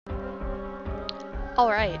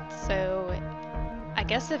Alright, so I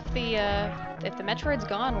guess if the Metroid's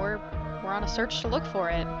gone, we're on a search to look for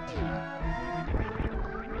it.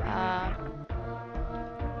 Uh,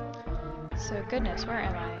 so goodness, where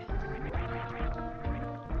am I?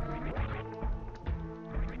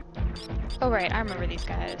 Oh right, I remember these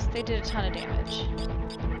guys. They did a ton of damage.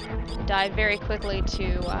 They died very quickly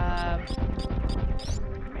to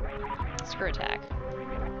screw attack.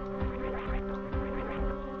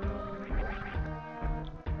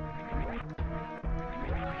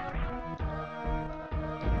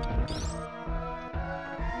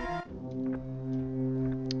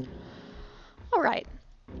 Alright.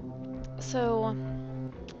 So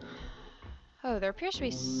oh, there appears to be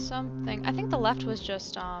something. I think the left was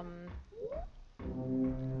just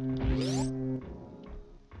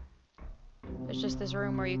there's just this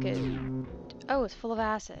room where you could... Oh, it's full of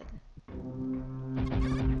acid.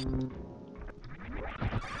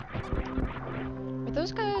 Are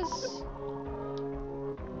those guys...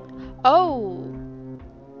 Oh!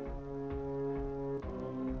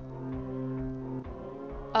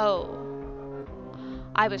 Oh.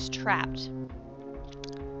 I was trapped.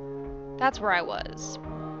 That's where I was.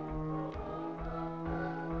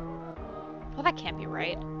 Well, that can't be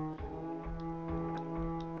right.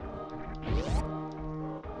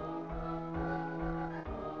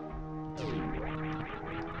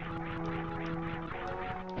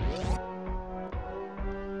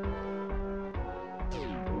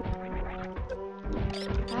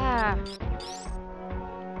 Ah.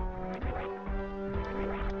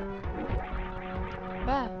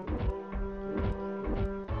 Ah.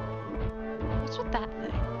 What's with that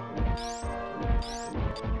thing?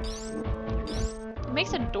 It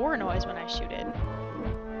makes a door noise when I shoot it.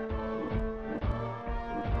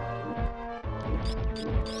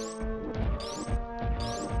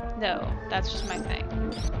 No, that's just my thing.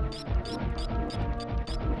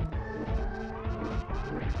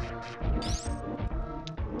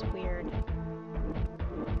 It's weird.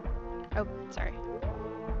 Oh, sorry.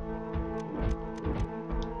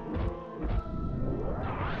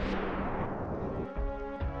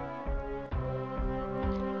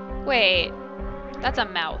 Wait, that's a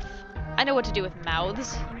mouth. I know what to do with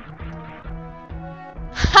mouths.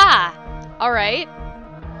 Ha! Alright.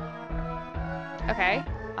 Okay.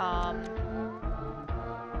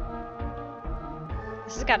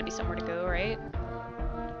 This has got to be somewhere to go, right?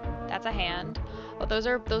 That's a hand. Oh, those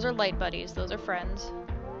are light buddies. Those are friends.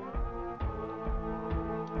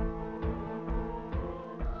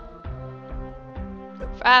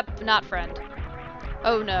 Not friend.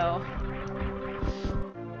 Oh no.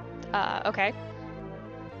 Okay.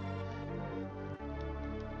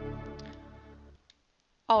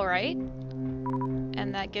 Alright.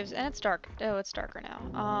 And that gives... And it's dark. Oh, it's darker now.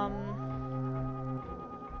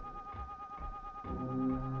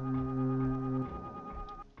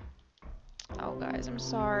 Oh, guys, I'm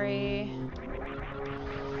sorry.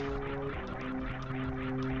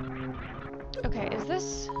 Okay, is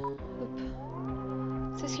this... Oop.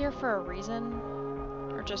 Is this here for a reason?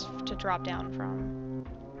 Or just to drop down from?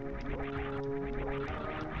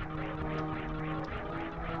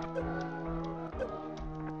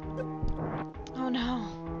 Oh no.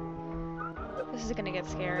 This is gonna get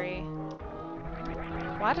scary.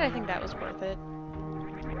 Why did I think that was worth it?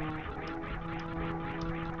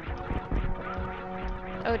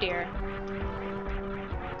 Oh dear.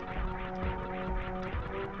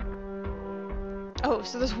 Oh,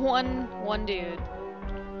 so there's one dude.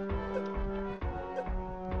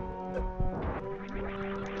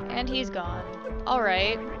 And he's gone.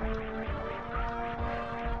 Alright.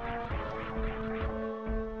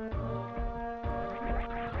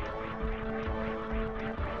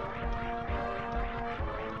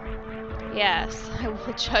 Yes, I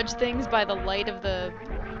will judge things by the light of the...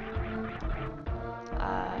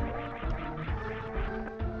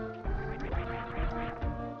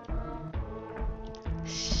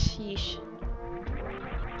 Sheesh.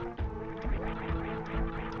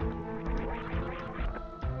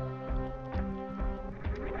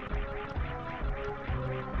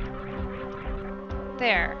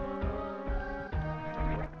 There.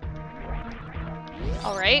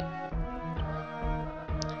 Alright.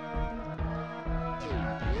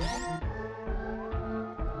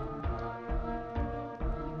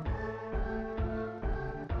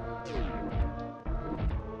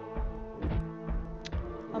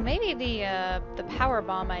 Well, maybe the power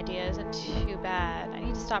bomb idea isn't too bad. I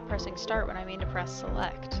need to stop pressing start when I mean to press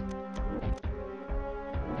select.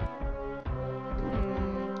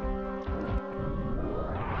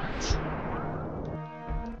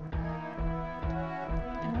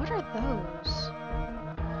 And what are those?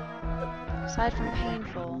 Aside from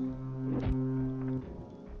painful.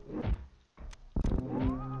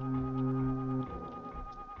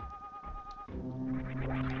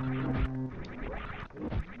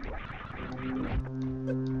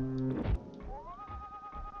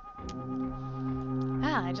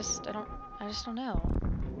 Ah, I just don't know.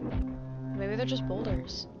 Maybe they're just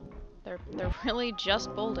boulders. They're really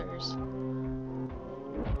just boulders.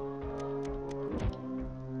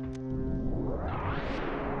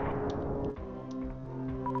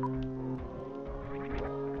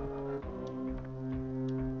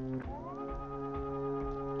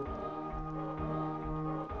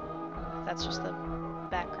 That's just the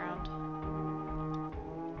background.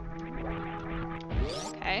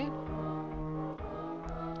 Okay.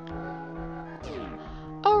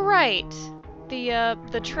 Oh right,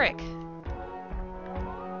 the trick.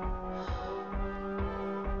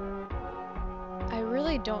 I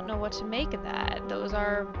really don't know what to make of that. Those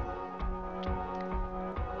are,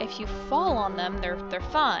 if you fall on them, they're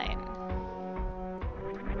fine.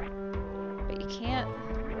 But you can't.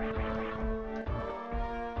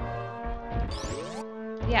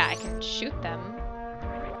 Yeah, I can shoot them,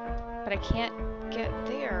 but I can't get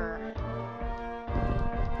there.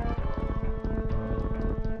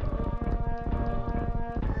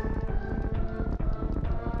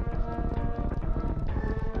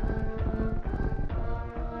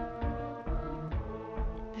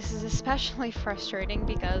 This is especially frustrating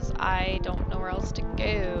because I don't know where else to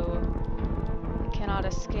go. I cannot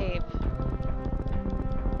escape.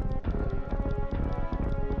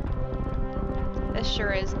 This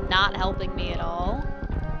sure is not helping me at all.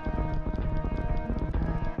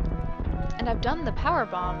 And I've done the power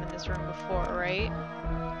bomb in this room before, right?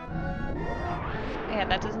 Yeah,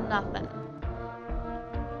 that does nothing.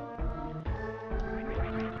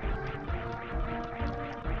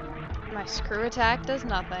 My screw attack does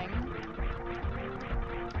nothing.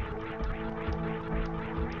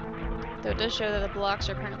 Though it does show that the blocks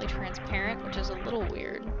are apparently transparent, which is a little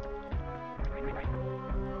weird.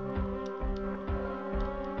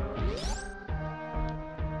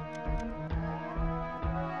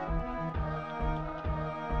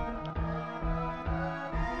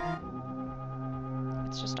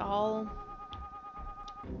 It's just all...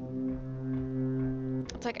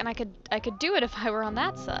 It's like, and I could do it if I were on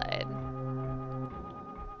that side.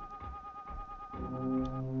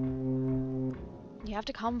 You have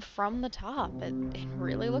to come from the top, it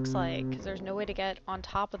really looks like, because there's no way to get on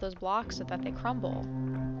top of those blocks so that they crumble.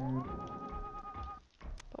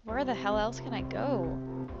 But where the hell else can I go?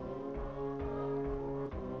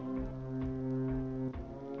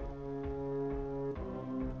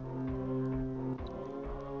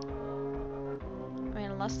 I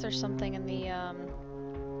mean, unless there's something in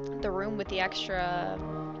the room with the extra...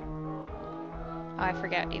 I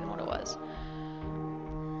forget even what it was.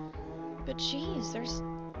 But geez, there's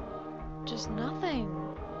just nothing.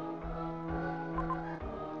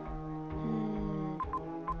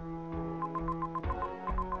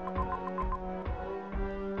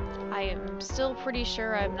 I am still pretty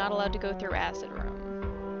sure I'm not allowed to go through Acid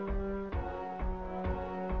Room.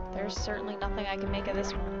 There's certainly nothing I can make of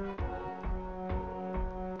this one.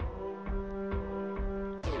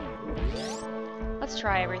 Let's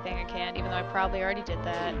try everything I can, even though I probably already did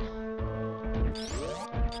that.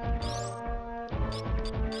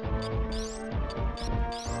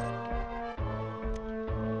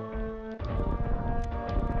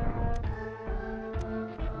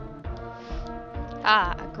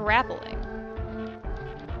 Ah, grappling.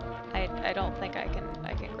 I don't think I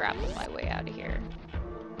can grapple my way out of here.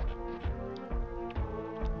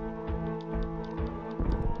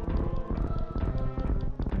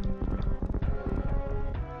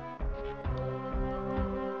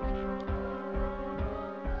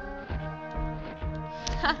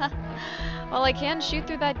 Well, I can shoot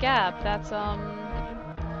through that gap. That's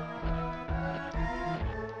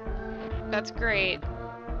great.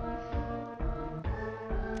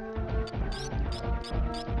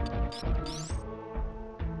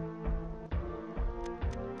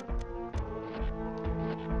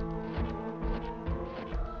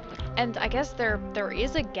 And I guess there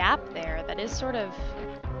is a gap there that is sort of...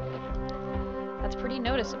 That's pretty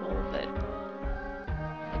noticeable, but...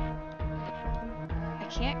 I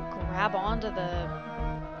can't grab onto the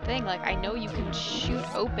thing. Like, I know you can shoot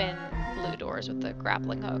open blue doors with the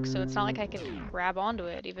grappling hook, so it's not like I can grab onto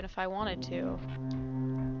it, even if I wanted to.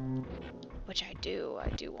 Which I do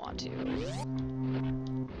want to.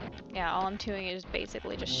 Yeah, all I'm doing is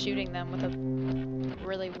basically just shooting them with a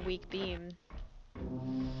really weak beam.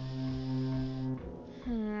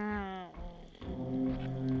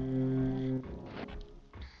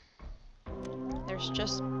 There's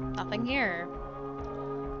just nothing here.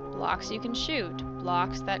 Blocks you can shoot.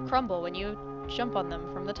 Blocks that crumble when you jump on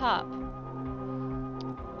them from the top.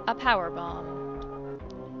 A power bomb.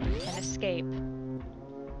 An escape.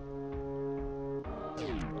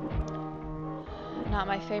 Not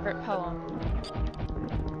my favorite poem.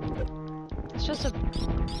 It's just a...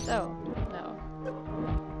 Oh, no.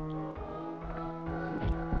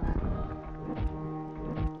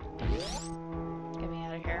 Get me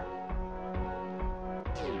out of here.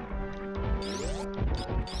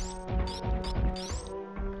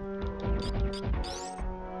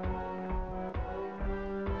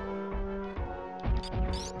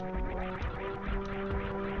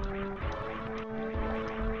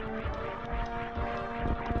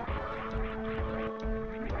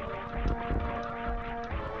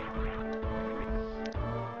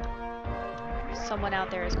 Someone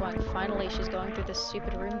out there is going, finally she's going through this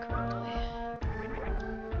stupid room correctly.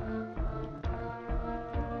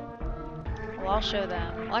 Well, I'll show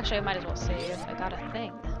them. Well, actually, I might as well save. I got a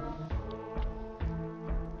thing.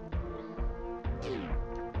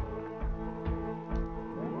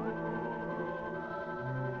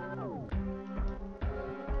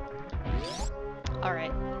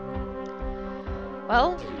 Alright.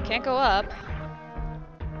 Well, can't go up.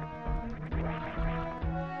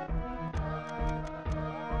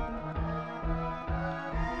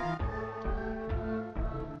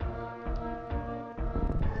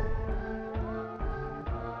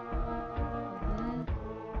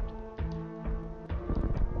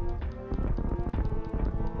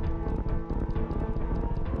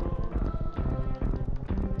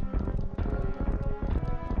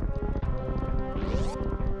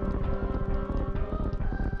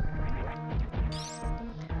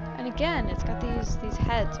 Again, it's got these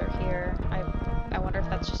heads are here. I wonder if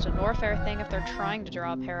that's just a Norfair thing, if they're trying to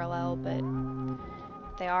draw a parallel, but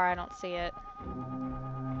if they are, I don't see it.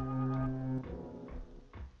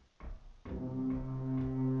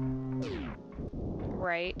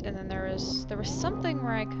 Right, and then there was something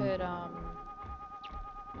where I could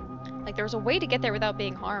like there was a way to get there without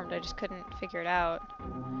being harmed. I just couldn't figure it out.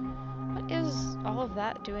 What is all of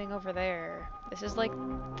that doing over there? This is like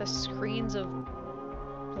the screens of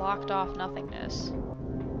blocked off nothingness.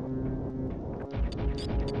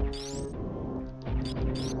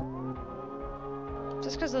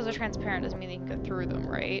 Just because those are transparent doesn't mean you can go through them,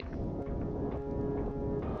 right?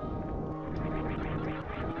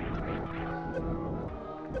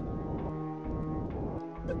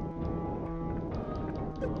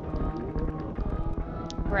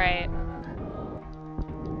 Right.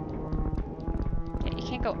 Yeah, you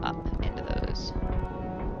can't go up into those.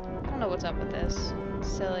 I don't know what's up with this. It's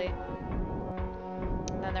silly.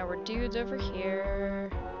 And then there were dudes over here.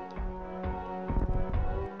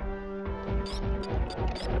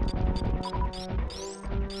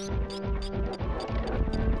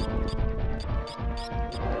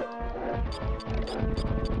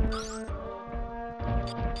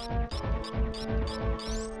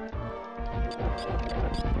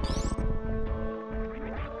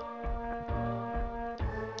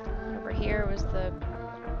 Over here was the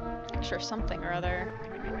picture of something or other.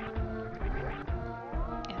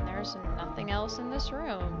 And there's nothing else in this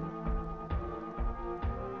room.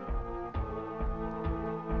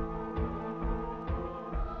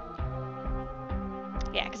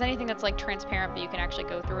 Yeah, because anything that's like transparent but you can actually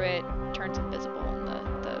go through it turns invisible in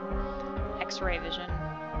the X-ray vision.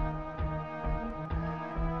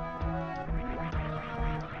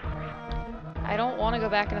 I don't want to go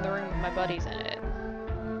back into the room with my buddies in it.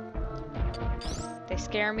 They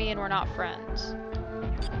scare me and we're not friends.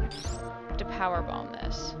 I have to powerbomb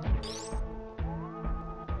this.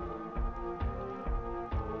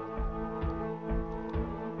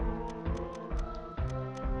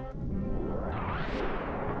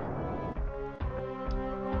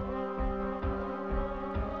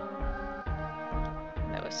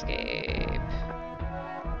 No escape.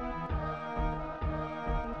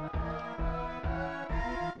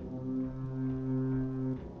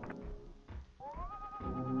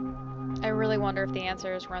 I really wonder if the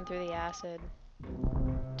answer is run through the acid.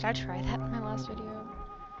 Did I try that in my last video?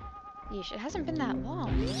 Yeesh, it hasn't been that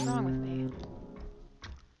long. What's wrong with me?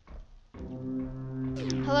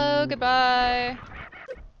 Hello, goodbye.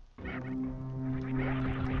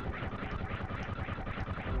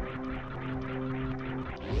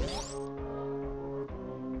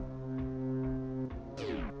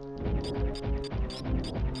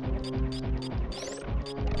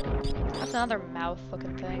 That's another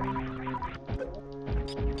mouth-looking thing.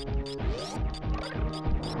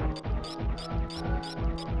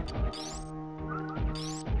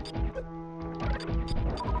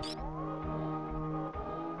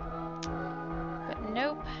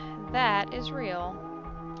 Nope, that is real.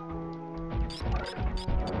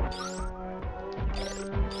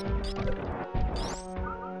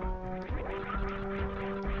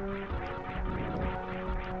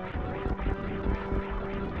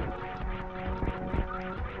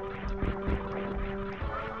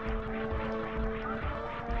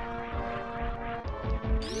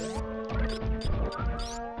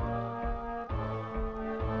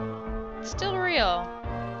 Still real.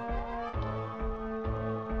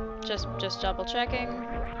 Just double checking.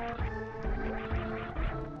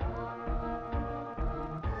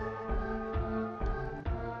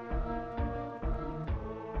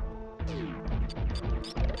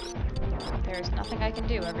 There's nothing I can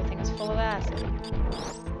do. Everything is full of acid.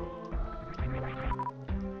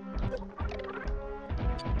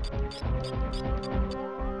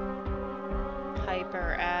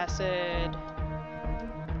 Hyper acid.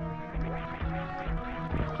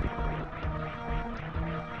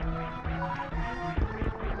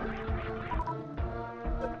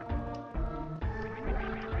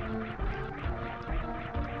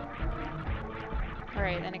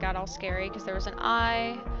 Alright, then it got all scary because there was an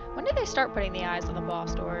eye. When did they start putting the eyes on the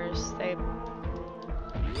boss doors?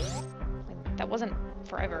 That wasn't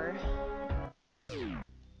forever.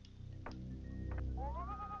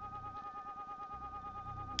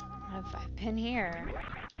 I've been here.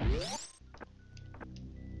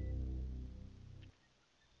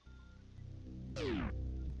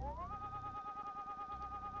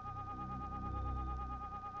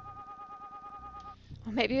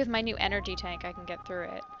 Well, maybe with my new energy tank I can get through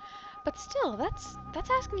it. But still, that's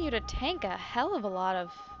asking you to tank a hell of a lot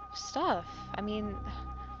of stuff. I mean,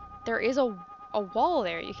 there is a wall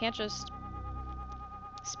there. You can't just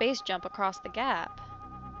space jump across the gap.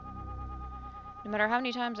 No matter how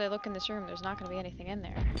many times I look in this room, there's not going to be anything in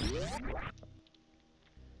there.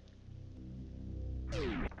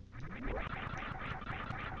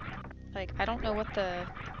 Like, I don't know what the...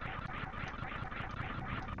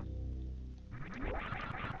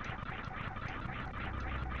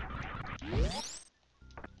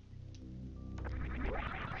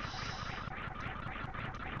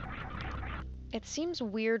 It seems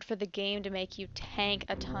weird for the game to make you tank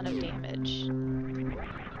a ton of damage.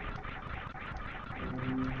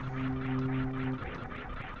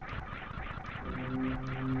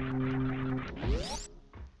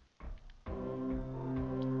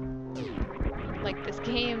 Like, this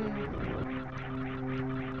game...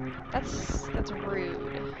 That's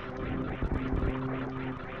rude.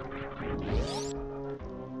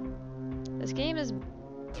 This game is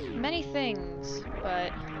many things,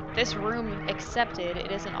 but this room accepted,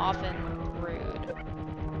 it isn't often rude.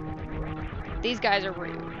 These guys are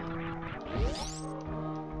rude.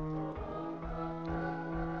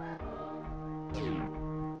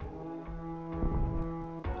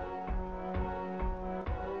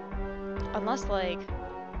 Unless,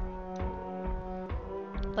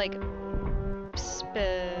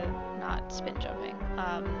 not spin jumping,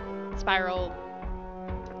 spiral,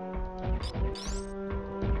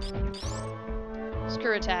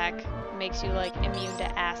 screw attack makes you, like, immune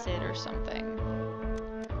to acid or something.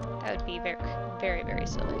 That would be very, very, very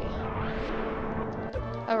silly.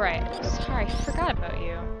 Alright, sorry, I forgot about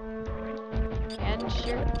you. And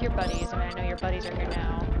your buddies. I mean, I know your buddies are here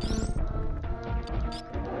now.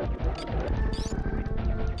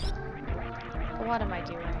 What am I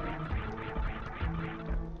doing?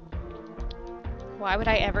 Why would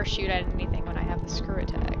I ever shoot at anything when I have the screw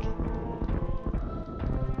attack?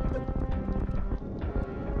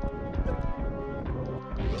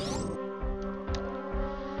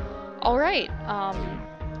 Alright,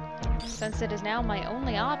 since it is now my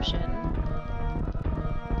only option,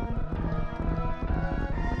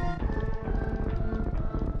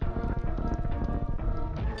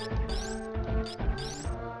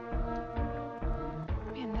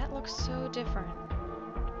 man, that looks so different.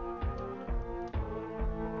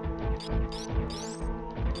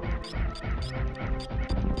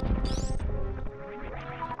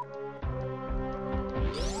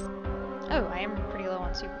 Oh, I am pretty low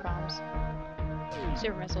on super bombs.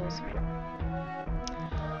 Super missiles.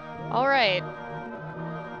 Alright.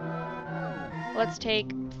 Let's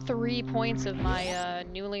take 3 points of my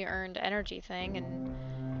newly earned energy thing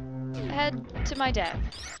and head to my death.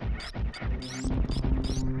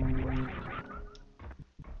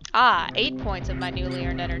 Ah, 8 points of my newly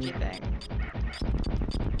earned energy thing.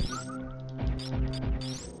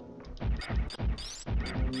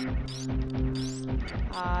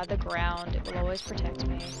 Ah, the ground. It will always protect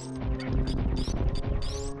me.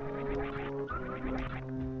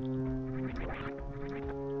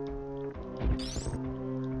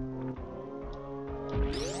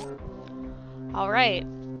 Alright.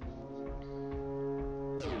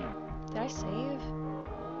 Did I save?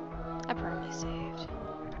 I probably saved.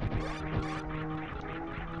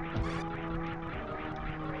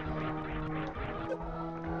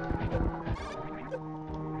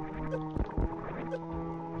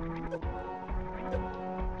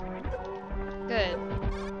 Good.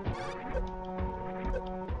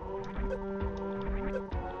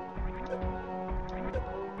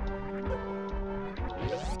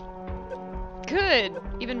 Good!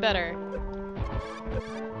 Even better.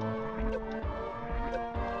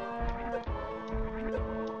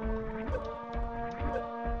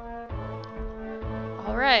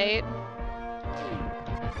 Alright.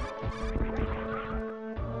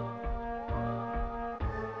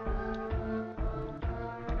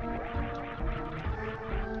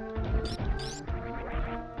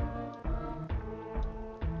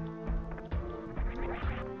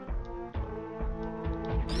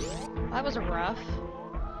 That was rough.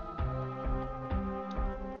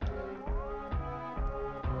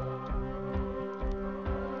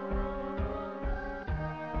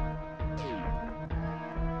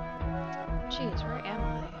 Jeez, where am I?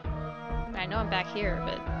 I mean, I know I'm back here,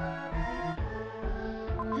 but...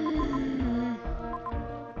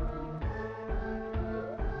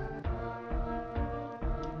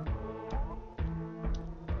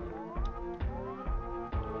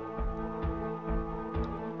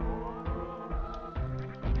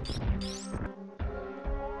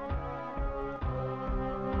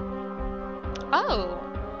 Oh!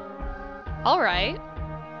 Alright.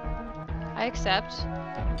 I accept.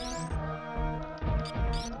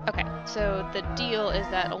 Okay, so the deal is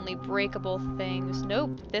that only breakable things...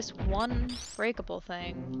 Nope, this one breakable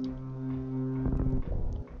thing.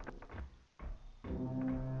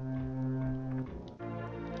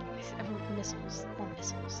 Missiles. More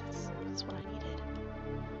missiles. That's what I needed.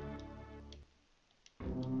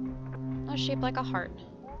 Oh, shaped like a heart.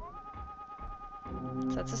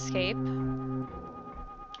 So that's escape.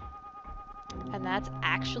 And that's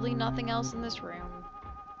actually nothing else in this room.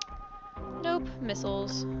 Nope,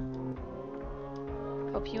 missiles.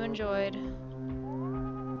 Hope you enjoyed.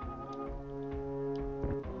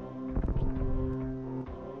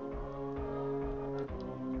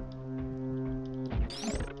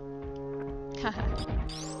 Haha.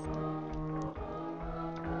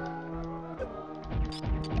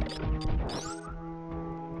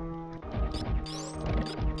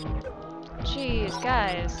 Jeez,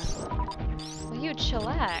 guys. Will you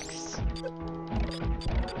chillax?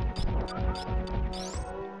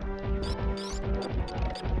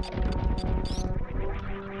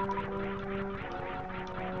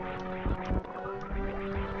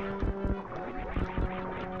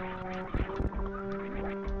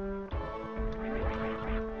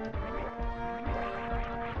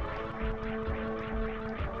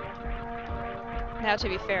 Now, to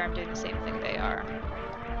be fair, I'm doing the same thing they are.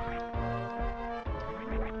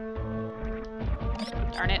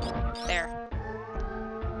 Darn it. There.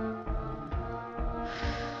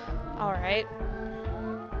 Alright.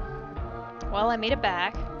 Well, I made it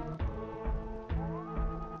back.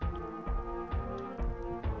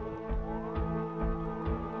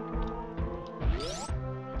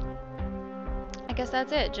 I guess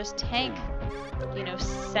that's it. Just tank, you know,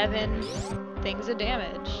 7 things of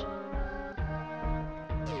damage.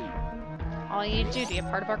 All you need to do to be a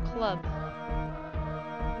part of our club.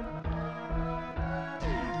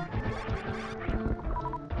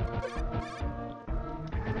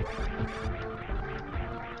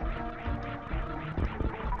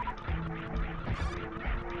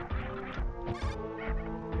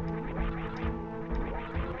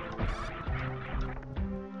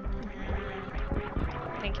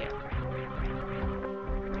 Thank you.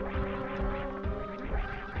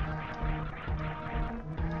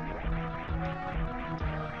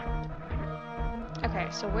 Okay,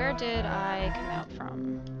 so where did I come out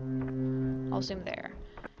from? I'll zoom there.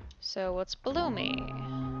 So what's below me?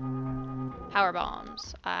 Power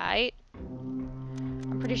bombs. I'm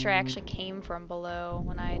pretty sure I actually came from below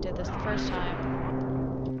when I did this the first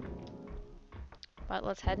time. But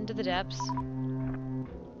let's head into the depths.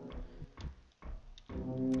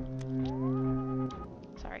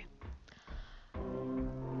 Sorry.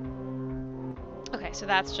 Okay, so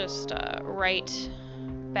that's just right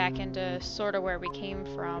back into sort of where we came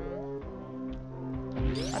from.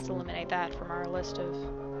 Let's eliminate that from our list of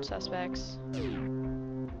suspects.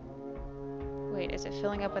 Wait, is it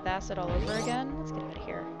filling up with acid all over again? Let's get out of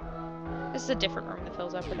here. This is a different room that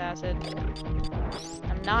fills up with acid.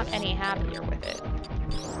 I'm not any happier with it.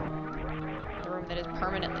 The room that is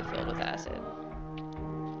permanently filled with acid.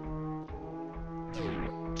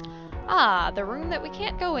 Ah, the room that we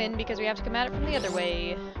can't go in because we have to come at it from the other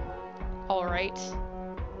way. Alright.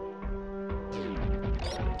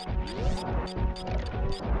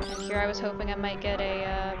 And here I was hoping I might get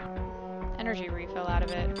a energy refill out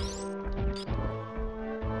of it.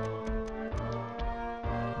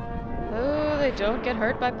 Oh, they don't get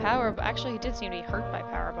hurt by power. Actually, he did seem to be hurt by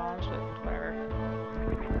power bombs, but whatever.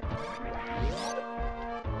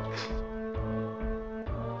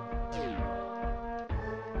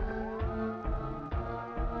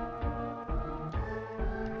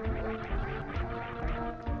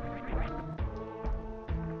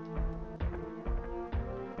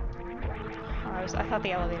 I thought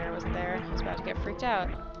the elevator wasn't there. I was about to get freaked out.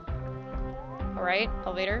 Alright,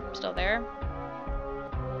 elevator, still there.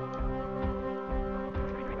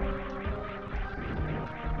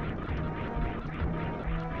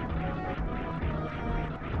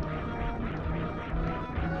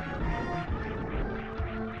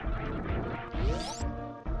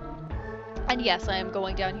 And yes, I am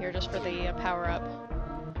going down here just for the power-up.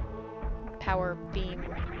 Power beam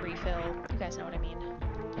refill. You guys know what I mean.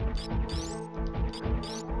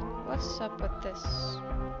 What's up with this?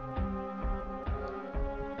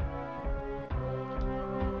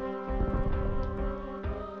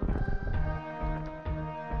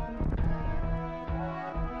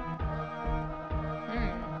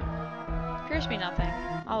 Appears to be nothing.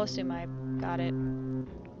 I'll assume I got it.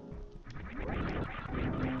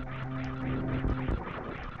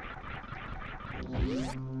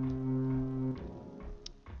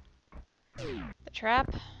 The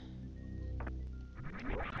trap.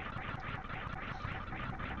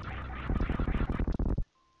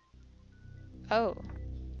 Oh.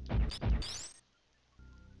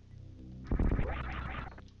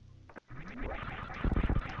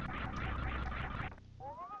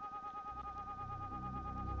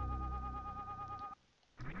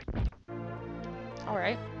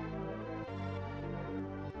 Alright.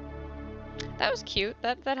 That was cute.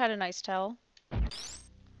 That had a nice tell.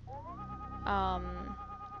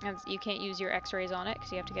 And you can't use your X-rays on it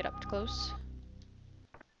because you have to get up close.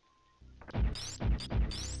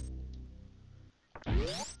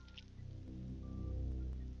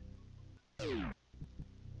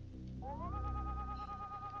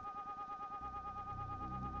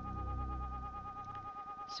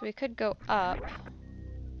 So we could go up.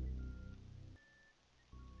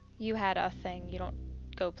 You had a thing. You don't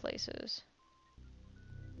go places.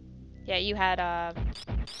 Yeah, you had a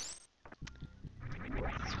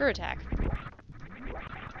screw attack.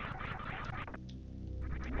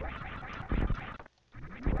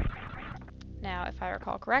 Now, if I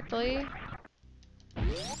recall correctly,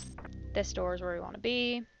 this door is where we want to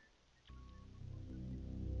be.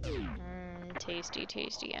 Tasty,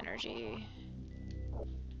 tasty energy.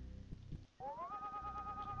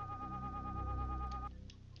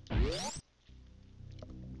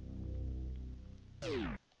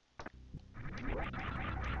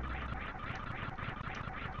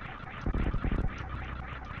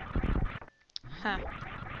 Huh.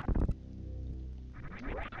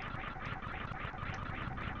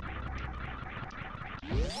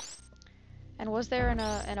 And was there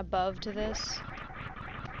an above to this?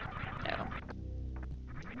 No.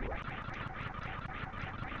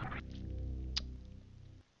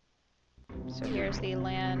 So here's the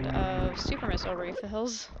land of super missile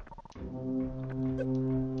refills.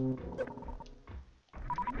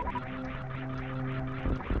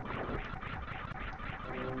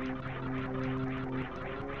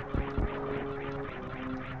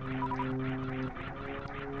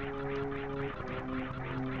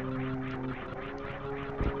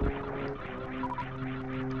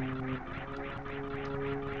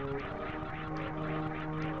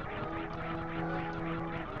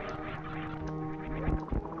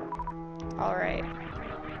 Alright.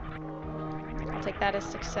 I'll take that as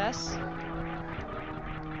success.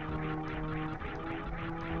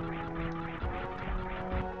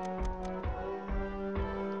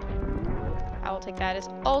 I will take that as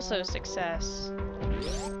also success.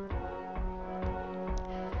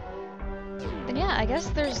 Then yeah, I guess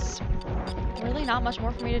there's really not much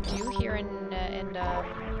more for me to do here in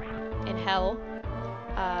Hell.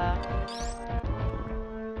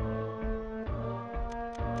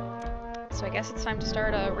 So I guess it's time to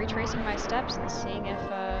start retracing my steps and seeing if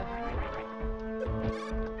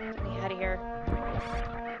get me out of here.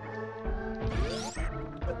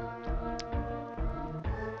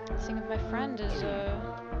 Seeing if my friend is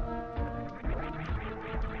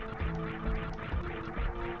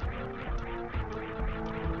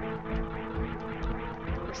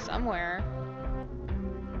somewhere.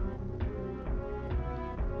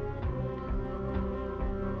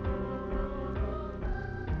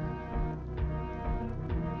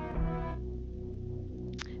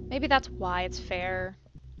 Maybe that's why it's fair.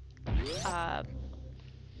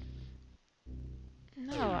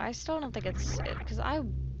 No, I still don't think it's... Because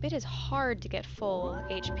it is hard to get full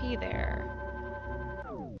HP there.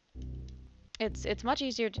 It's much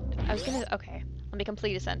easier to... I was gonna... Okay, let me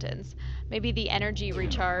complete a sentence. Maybe the energy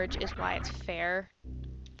recharge is why it's fair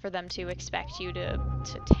for them to expect you to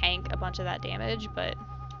tank a bunch of that damage, but...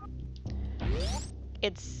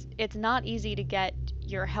 It's not easy to get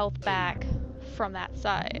your health back from that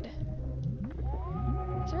side.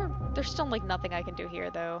 There's still like nothing I can do here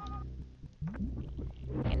though.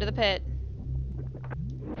 Into the pit.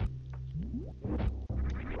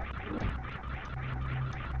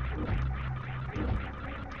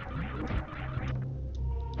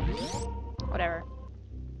 Whatever.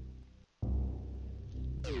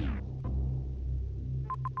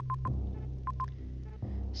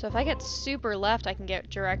 So if I get super left, I can get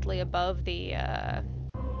directly above the,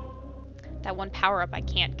 that one power-up I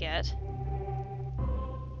can't get.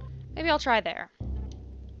 Maybe I'll try there.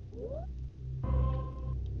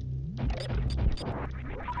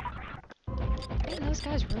 Man, those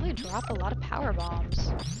guys really drop a lot of power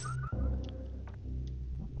bombs.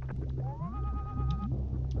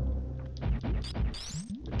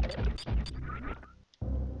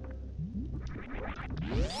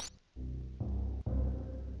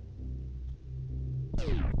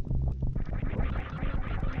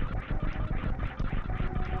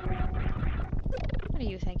 What do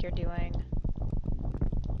you think you're doing?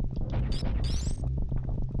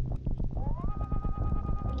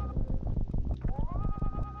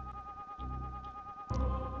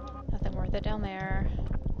 Nothing worth it down there.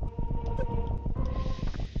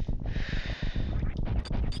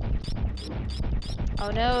 Oh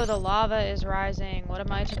no, the lava is rising. What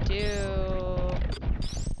am I to do?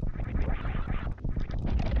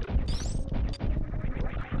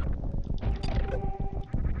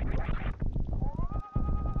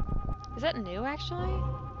 Is that new, actually?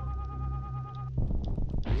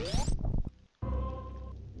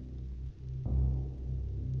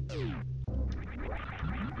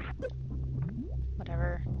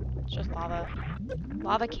 Whatever. It's just lava.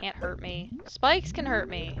 Lava can't hurt me. Spikes can hurt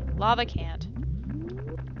me. Lava can't.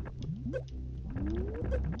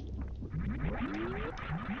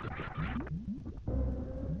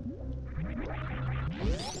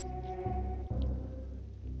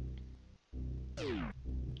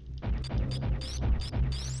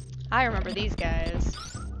 I remember these guys.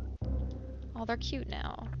 Oh, they're cute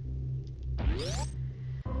now.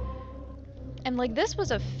 And like this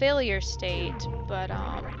was a failure state, but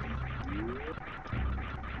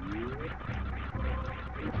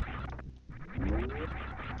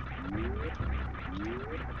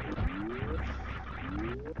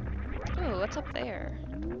ooh, what's up there?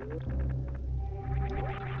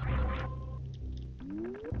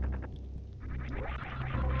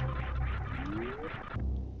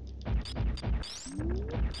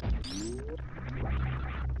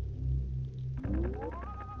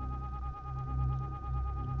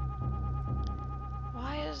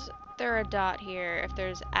 Why is there a dot here if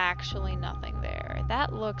there's actually nothing there?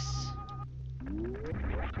 That looks...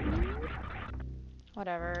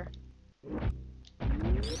 Whatever.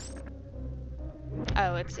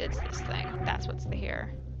 Oh, it's this thing. That's what's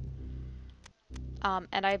here.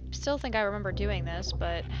 And I still think I remember doing this,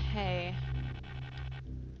 but hey.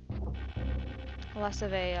 Less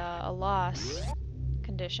of a loss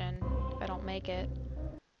condition if I don't make it.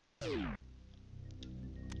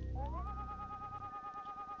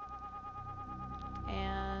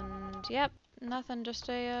 And, yep, nothing, just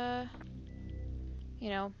a, you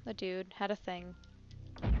know, a dude had a thing.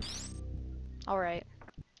 Alright.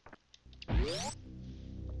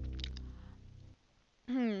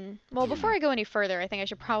 Well, before I go any further, I think I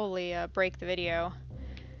should probably break the video.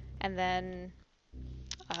 And then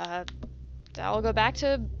I'll go back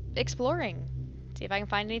to exploring. See if I can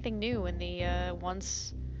find anything new in the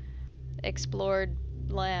once explored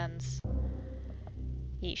lands.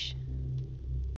 Yeesh.